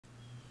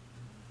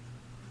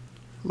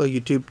Hello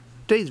YouTube.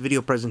 Today's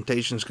video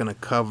presentation is going to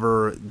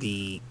cover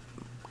the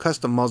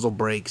custom muzzle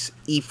brakes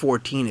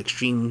E14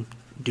 Extreme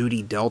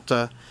Duty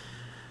Delta.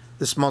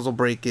 This muzzle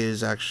brake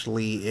is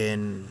actually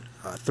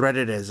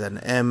threaded as an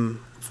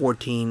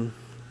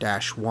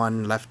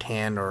M14-1 left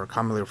hand, or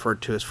commonly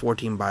referred to as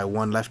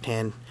 14x1 left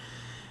hand.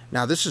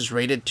 Now this is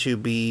rated to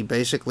be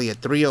basically a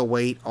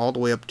 308 all the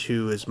way up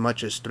to as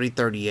much as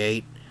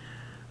 338,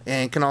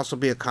 and can also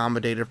be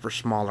accommodated for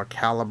smaller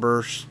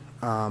calibers.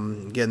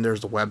 Again,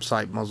 there's the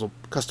website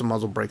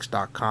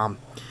custommuzzlebrakes.com.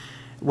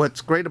 What's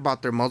great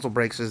about their muzzle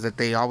brakes is that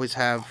they always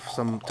have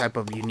some type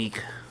of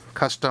unique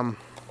custom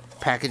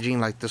packaging.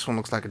 Like this one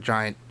looks like a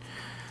giant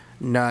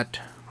nut,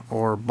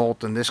 or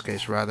bolt in this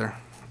case rather,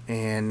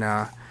 and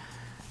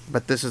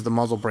but this is the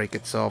muzzle brake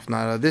itself.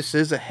 Now this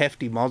is a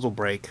hefty muzzle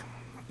brake.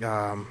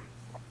 It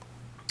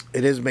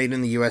is made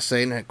in the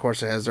USA, and of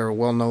course it has their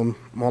well-known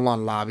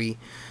Molon Lobby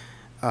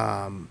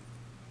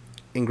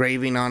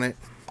engraving on it.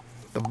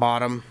 The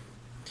bottom,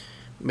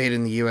 made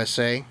in the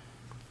USA.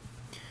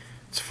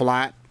 It's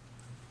flat,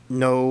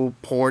 no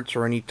ports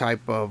or any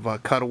type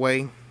of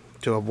cutaway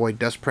to avoid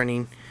dust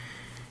printing,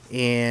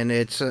 and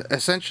it's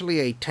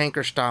essentially a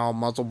tanker style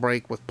muzzle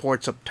brake with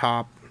ports up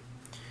top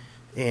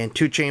and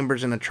two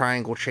chambers and a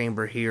triangle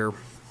chamber here.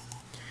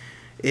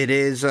 It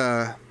does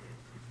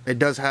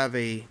have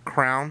a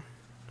crown,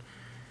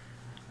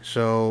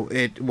 so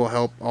it will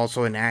help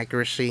also in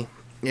accuracy,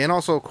 and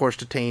also of course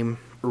to tame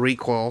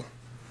recoil.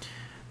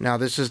 Now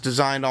this is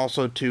designed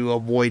also to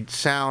avoid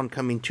sound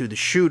coming to the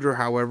shooter.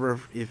 However,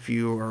 if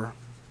you are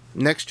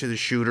next to the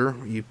shooter,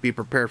 you be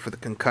prepared for the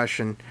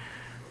concussion.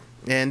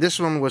 And this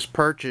one was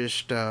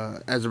purchased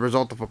as a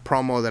result of a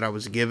promo that I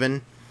was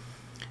given.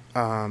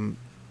 Not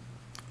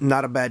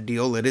a bad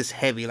deal. It is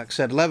heavy, like I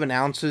said, 11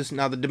 ounces.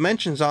 Now the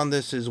dimensions on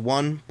this is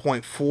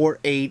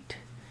 1.48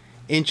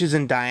 inches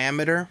in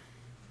diameter,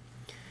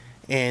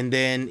 and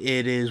then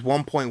it is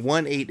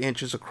 1.18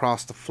 inches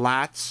across the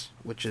flats,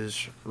 which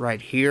is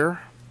right here.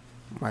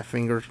 My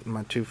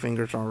two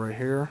fingers are right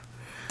here.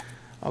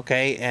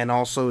 Okay, and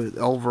also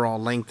the overall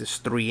length is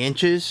 3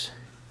 inches,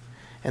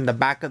 and the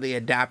back of the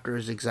adapter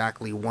is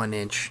exactly 1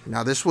 inch.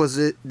 Now this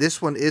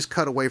one is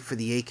cut away for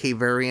the AK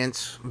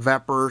variants,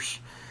 VEPRs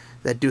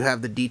that do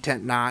have the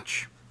detent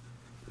notch.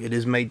 It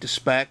is made to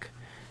spec.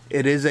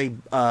 It is a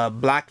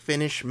black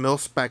finish,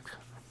 Mil-spec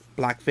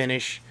black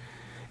finish.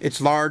 Its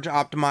large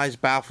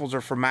optimized baffles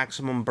are for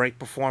maximum brake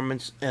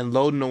performance and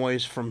low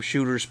noise from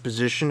shooter's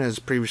position, as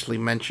previously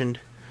mentioned.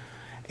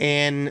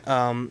 And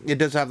it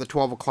does have the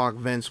 12 o'clock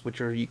vents,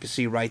 which you can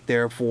see right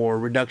there, for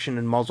reduction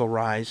in muzzle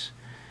rise.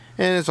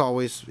 And as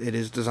always, it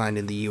is designed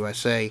in the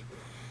USA.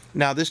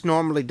 Now this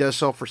normally does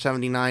sell for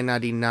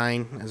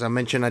 $79.99. As I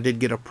mentioned, I did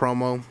get a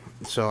promo,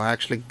 so I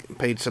actually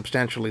paid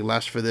substantially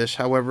less for this.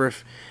 However,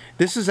 if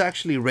this is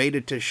actually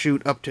rated to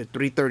shoot up to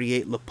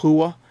 338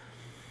 Lapua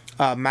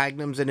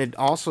magnums, and it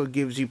also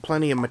gives you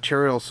plenty of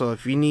material. So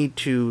if you need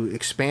to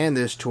expand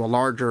this to a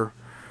larger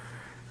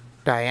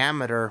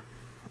diameter,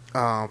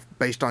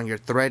 based on your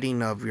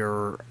threading of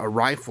your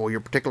rifle,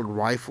 your particular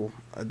rifle,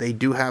 they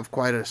do have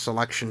quite a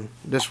selection.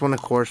 This one,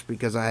 of course,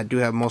 because I do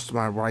have most of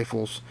my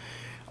rifles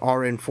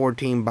are in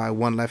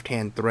 14x1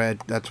 left-hand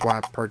thread, that's why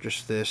I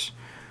purchased this.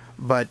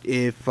 But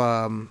if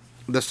the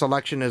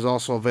selection is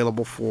also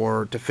available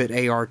to fit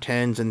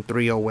AR-10s and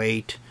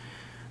 308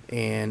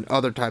 and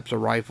other types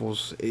of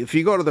rifles. If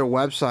you go to their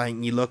website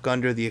and you look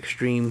under the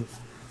Extreme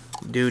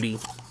Duty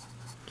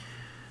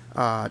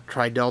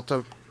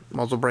TriDelta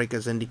Muzzle brake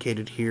as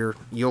indicated here,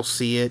 you'll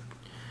see it.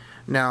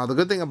 Now the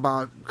good thing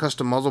about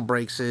custom muzzle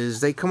brakes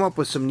is they come up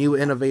with some new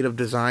innovative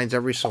designs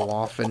every so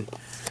often,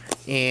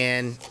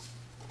 and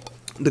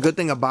the good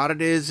thing about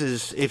it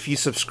is if you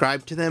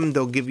subscribe to them,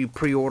 they'll give you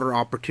pre-order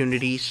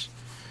opportunities.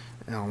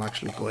 And I'll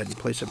actually go ahead and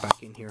place it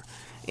back in here,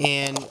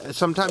 and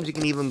sometimes you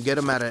can even get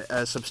them at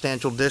a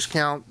substantial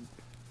discount.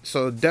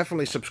 So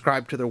definitely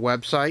subscribe to their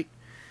website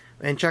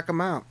and check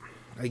them out.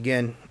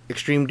 Again,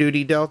 Extreme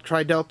Duty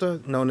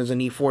TriDelta, known as an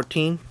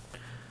E14,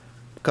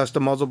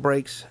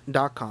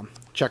 custommuzzlebrakes.com.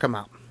 Check them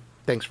out.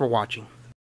 Thanks for watching.